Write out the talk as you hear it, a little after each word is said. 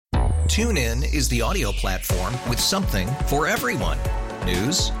TuneIn is the audio platform with something for everyone.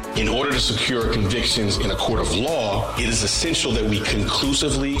 News. In order to secure convictions in a court of law, it is essential that we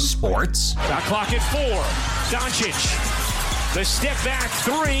conclusively. Sports. Shot clock at 4. Doncic. The step back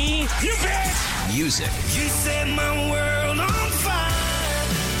 3. You bet. Music. You set my world on fire.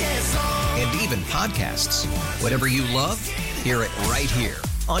 Yes, and even podcasts. Whatever you love, hear it right here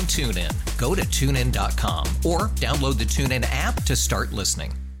on TuneIn. Go to TuneIn.com or download the TuneIn app to start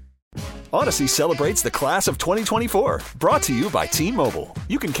listening. Odyssey celebrates the class of 2024, brought to you by T-Mobile.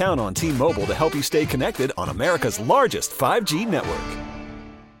 You can count on T-Mobile to help you stay connected on America's largest 5G network.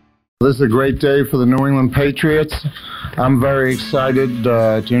 This is a great day for the New England Patriots. I'm very excited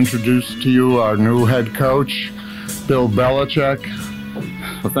to introduce to you our new head coach, Bill Belichick.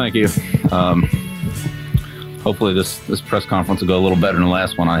 Well, thank you. Hopefully this press conference will go a little better than the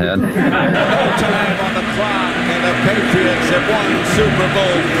last one I had. No time on the clock, and the Patriots have won Super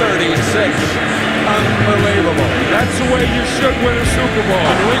Bowl 36. Unbelievable. That's the way you should win a Super Bowl.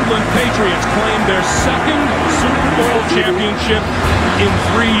 The New England Patriots claimed their second Super Bowl championship in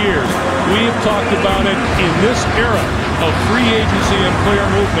 3 years. We have talked about it in this era of free agency and player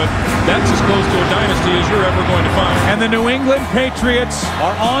movement. That's as close to a dynasty as you're ever going to find. And the New England Patriots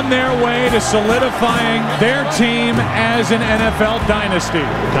are on their way to solidifying their team as an NFL dynasty.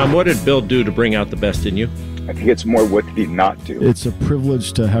 Tom, what did Bill do to bring out the best in you? I think it's more what did he not do. It's a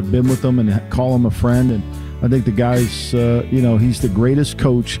privilege to have been with him and call him a friend. And I think the guy's, he's the greatest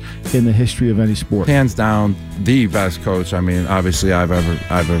coach in the history of any sport. Hands down, the best coach. I mean, obviously, I've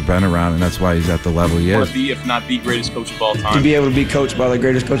ever been around, and that's why he's at the level he is. One of the, if not the greatest coach of all time. To be able to be coached by the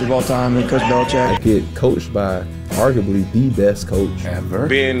greatest coach of all time, and Coach Belichick. I get coached by arguably the best coach ever.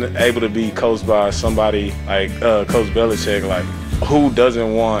 Being able to be coached by somebody like Coach Belichick, like, who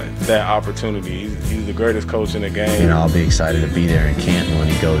doesn't want that opportunity? He's the greatest coach in the game. I'll be excited to be there in Canton when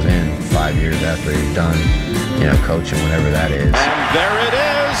he goes in 5 years after he's done, coaching, whatever that is. And there it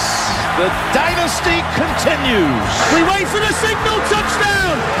is. The dynasty continues. We wait for the signal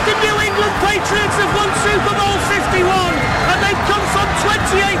touchdown. The New England Patriots have won Super Bowl 51, and they've come from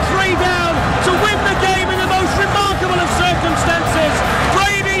 28-3 down to win the game in the most remarkable of circumstances.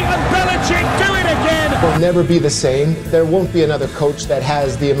 Brady and Belichick do it again. Will never be the same. There won't be another coach that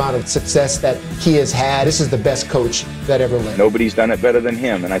has the amount of success that he has had. This is the best coach that ever lived. Nobody's done it better than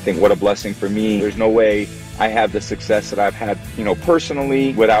him, and I think what a blessing for me. There's no way I have the success that I've had,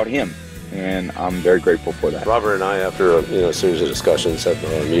 personally without him, and I'm very grateful for that. Robert and I, after a series of discussions, have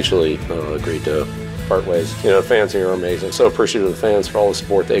mutually agreed to part ways. The fans here are amazing. So appreciative of the fans for all the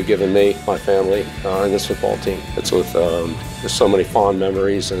support they've given me, my family, and this football team. It's with there's so many fond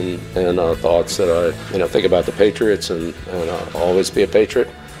memories and thoughts that I think about the Patriots, and I'll always be a Patriot.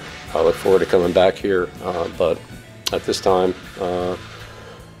 I look forward to coming back here, but at this time, we're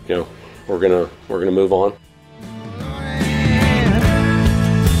gonna move on.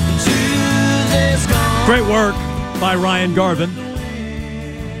 Great work by Ryan Garvin.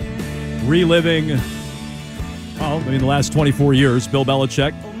 Reliving, the last 24 years, Bill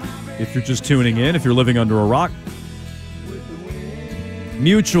Belichick. If you're just tuning in, if you're living under a rock,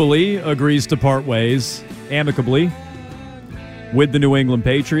 mutually agrees to part ways amicably with the New England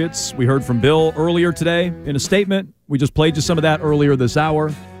Patriots. We heard from Bill earlier today in a statement. We just played you some of that earlier this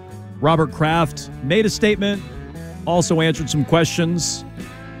hour. Robert Kraft made a statement, also answered some questions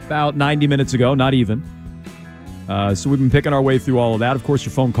about 90 minutes ago, not even. So we've been picking our way through all of that. Of course,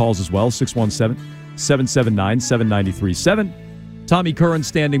 your phone calls as well, 617-779-7937. Tommy Curran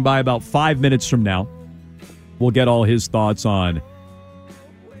standing by about 5 minutes from now. We'll get all his thoughts on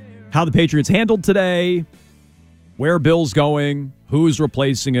how the Patriots handled today, where Bill's going, who's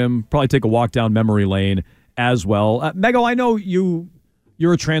replacing him. Probably take a walk down memory lane as well. Mego, I know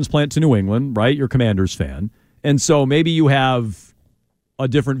you're a transplant to New England, right? You're a Commanders fan. And so maybe you have a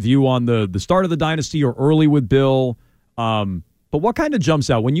different view on the start of the dynasty or early with Bill. But what kind of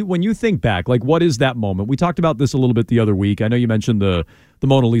jumps out when you think back? Like, what is that moment? We talked about this a little bit the other week. I know you mentioned the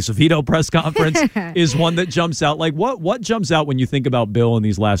Mona Lisa Vito press conference is one that jumps out. Like, what jumps out when you think about Bill in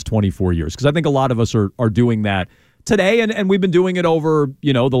these last 24 years? Because I think a lot of us are doing that today, and we've been doing it over,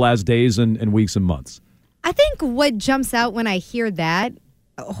 the last days and weeks and months. I think what jumps out when I hear that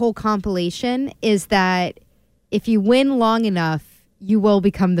whole compilation is that if you win long enough, you will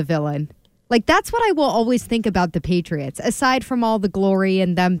become the villain. Like, that's what I will always think about the Patriots, aside from all the glory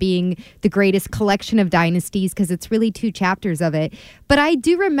and them being the greatest collection of dynasties, because it's really 2 chapters of it. But I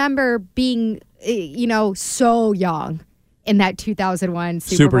do remember being, so young in that 2001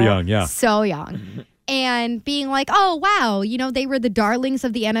 Super Bowl. Super young, yeah. So young. and being like, oh, wow, they were the darlings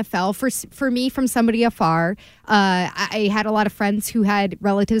of the NFL for me from somebody afar. I had a lot of friends who had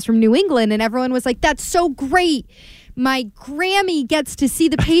relatives from New England, and everyone was like, that's so great. My Grammy gets to see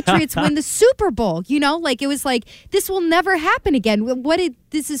the Patriots win the Super Bowl. It was like, this will never happen again.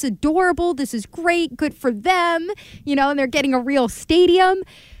 This is adorable. This is great. Good for them. And they're getting a real stadium.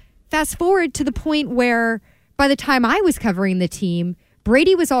 Fast forward to the point where by the time I was covering the team,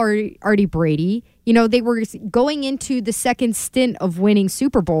 Brady was already Brady. They were going into the second stint of winning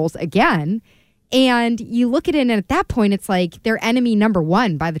Super Bowls again. And you look at it, and at that point, it's like they're enemy number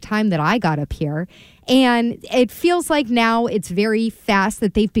one by the time that I got up here. And it feels like now it's very fast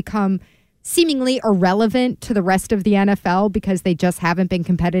that they've become seemingly irrelevant to the rest of the NFL because they just haven't been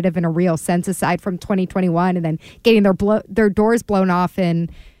competitive in a real sense aside from 2021 and then getting their doors blown off in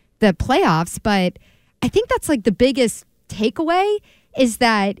the playoffs. But I think that's like the biggest takeaway is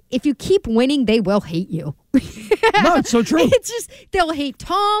that if you keep winning, they will hate you. No, it's so true. It's just, they'll hate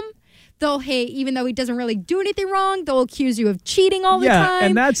Tom. They'll hate, even though he doesn't really do anything wrong, they'll accuse you of cheating all the time.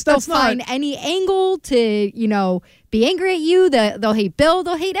 And that's they'll not... find any angle to, be angry at you. They'll hate Bill.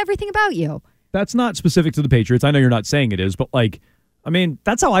 They'll hate everything about you. That's not specific to the Patriots. I know you're not saying it is, but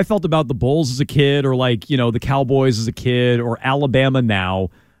that's how I felt about the Bulls as a kid or the Cowboys as a kid or Alabama now.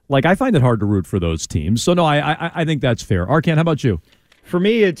 I find it hard to root for those teams. So, no, I think that's fair. Arcand, how about you? For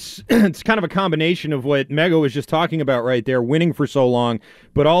me, it's kind of a combination of what Mego was just talking about right there, winning for so long,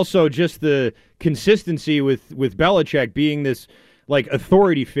 but also just the consistency with Belichick being this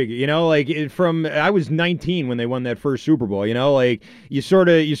authority figure. I was 19 when they won that first Super Bowl. You sort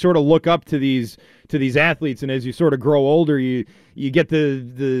of look up to these athletes, and as you sort of grow older, you get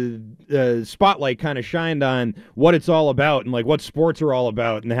the spotlight kind of shined on what it's all about and what sports are all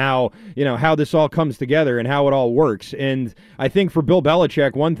about and how this all comes together and how it all works. And I think for Bill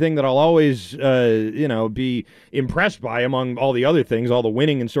Belichick, one thing that I'll always be impressed by among all the other things, all the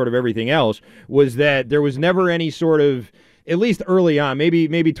winning and sort of everything else, was that there was never any sort of, at least early on,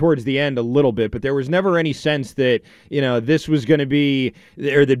 maybe towards the end a little bit, but there was never any sense that, this was going to be,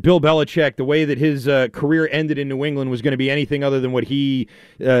 or that Bill Belichick, the way that his career ended in New England was going to be anything other than what he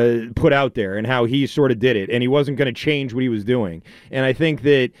put out there and how he sort of did it. And he wasn't going to change what he was doing. And I think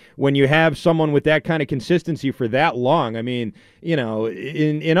that when you have someone with that kind of consistency for that long, in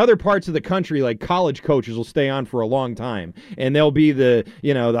other parts of the country, college coaches will stay on for a long time and they'll be the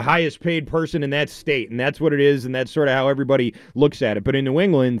highest paid person in that state. And that's what it is. And that's sort of how everybody looks at it. But in New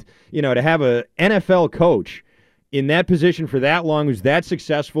England, to have a NFL coach in that position for that long, who's that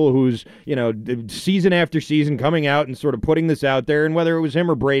successful, who's, season after season coming out and sort of putting this out there, and whether it was him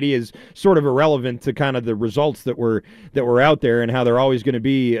or Brady is sort of irrelevant to kind of the results that were out there and how they're always going to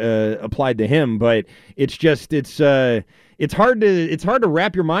be applied to him. But it's just, it's hard to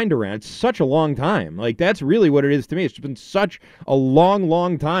wrap your mind around. It's such a long time. That's really what it is to me. It's been such a long,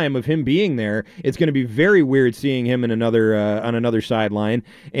 long time of him being there. It's going to be very weird seeing him in another on another sideline.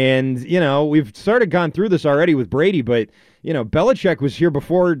 And we've sort of gone through this already with Brady, but Belichick was here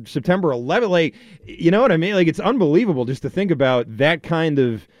before September 11th. You know what I mean? It's unbelievable just to think about that kind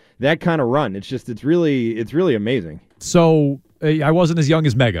of run. It's really amazing. So I wasn't as young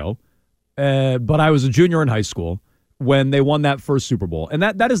as Mego, but I was a junior in high school when they won that first Super Bowl. And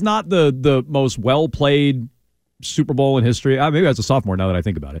that is not the most well-played Super Bowl in history. Maybe I was a sophomore now that I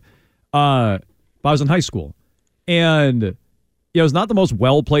think about it. But I was in high school. And it's not the most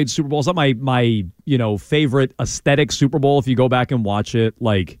well-played Super Bowl. It's not my favorite aesthetic Super Bowl if you go back and watch it.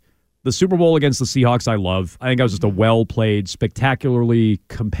 The Super Bowl against the Seahawks I love. I think that was just a well-played, spectacularly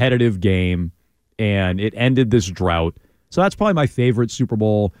competitive game. And it ended this drought. So that's probably my favorite Super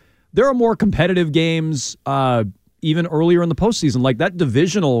Bowl. There are more competitive games even earlier in the postseason, like that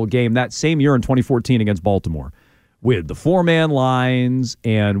divisional game that same year in 2014 against Baltimore, with the four-man lines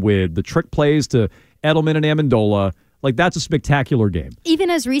and with the trick plays to Edelman and Amendola. That's a spectacular game.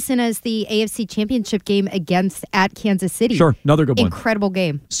 Even as recent as the AFC Championship game at Kansas City. Sure, another good one. Incredible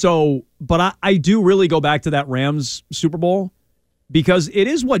game. So, but I do really go back to that Rams Super Bowl because it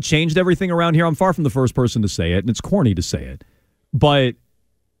is what changed everything around here. I'm far from the first person to say it, and it's corny to say it. But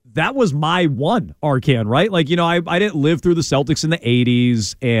that was my one, Arcand, right? I didn't live through the Celtics in the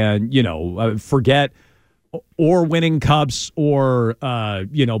 80s and, forget or winning cups or,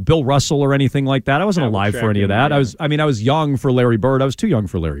 Bill Russell or anything like that. I wasn't alive for any of that. Yeah. I was young for Larry Bird. I was too young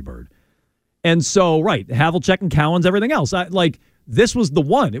for Larry Bird. And so, right, Havlicek and Cowens, everything else. This was the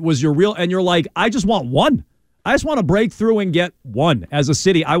one. It was your real, and you're like, I just want one. I just want to break through and get one as a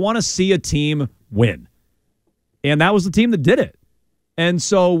city. I want to see a team win. And that was the team that did it. And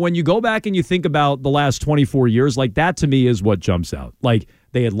so when you go back and you think about the last 24 years, that to me is what jumps out.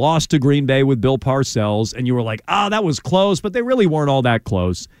 They had lost to Green Bay with Bill Parcells, and you were like, that was close, but they really weren't all that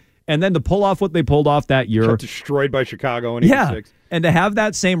close. And then to pull off what they pulled off that year. Got destroyed by Chicago in 86. And to have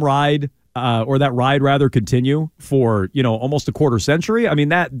that same ride, or that ride rather, continue for, almost a quarter century, I mean,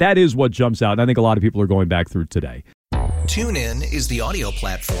 that is what jumps out. And I think a lot of people are going back through today. TuneIn is the audio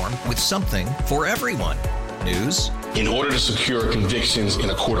platform with something for everyone. News. In order to secure convictions in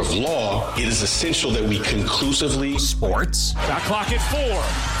a court of law, it is essential that we conclusively. Sports. Shot clock at 4.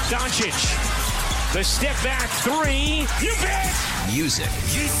 Doncic. The step back 3. You bet. Music.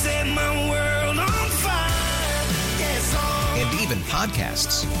 You set my world on fire. Yes, and even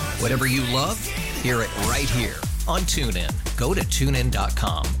podcasts. Whatever you love, hear it right here on TuneIn. Go to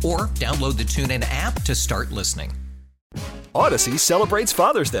TuneIn.com or download the TuneIn app to start listening. Odyssey celebrates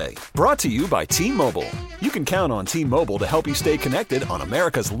Father's Day, brought to you by T-Mobile. You can count on T-Mobile to help you stay connected on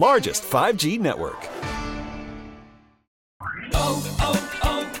America's largest 5G network.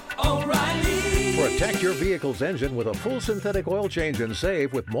 O'Reilly. Protect your vehicle's engine with a full synthetic oil change and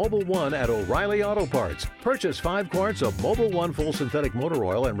save with Mobile One at O'Reilly Auto Parts. Purchase 5 quarts of Mobile One full synthetic motor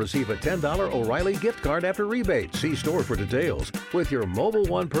oil and receive a $10 O'Reilly gift card after rebate. See store for details. With your Mobile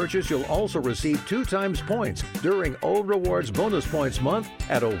One purchase, you'll also receive 2 times points during O Rewards Bonus Points Month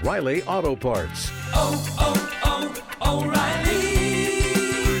at O'Reilly Auto Parts. O'Reilly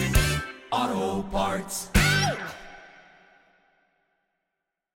Auto Parts.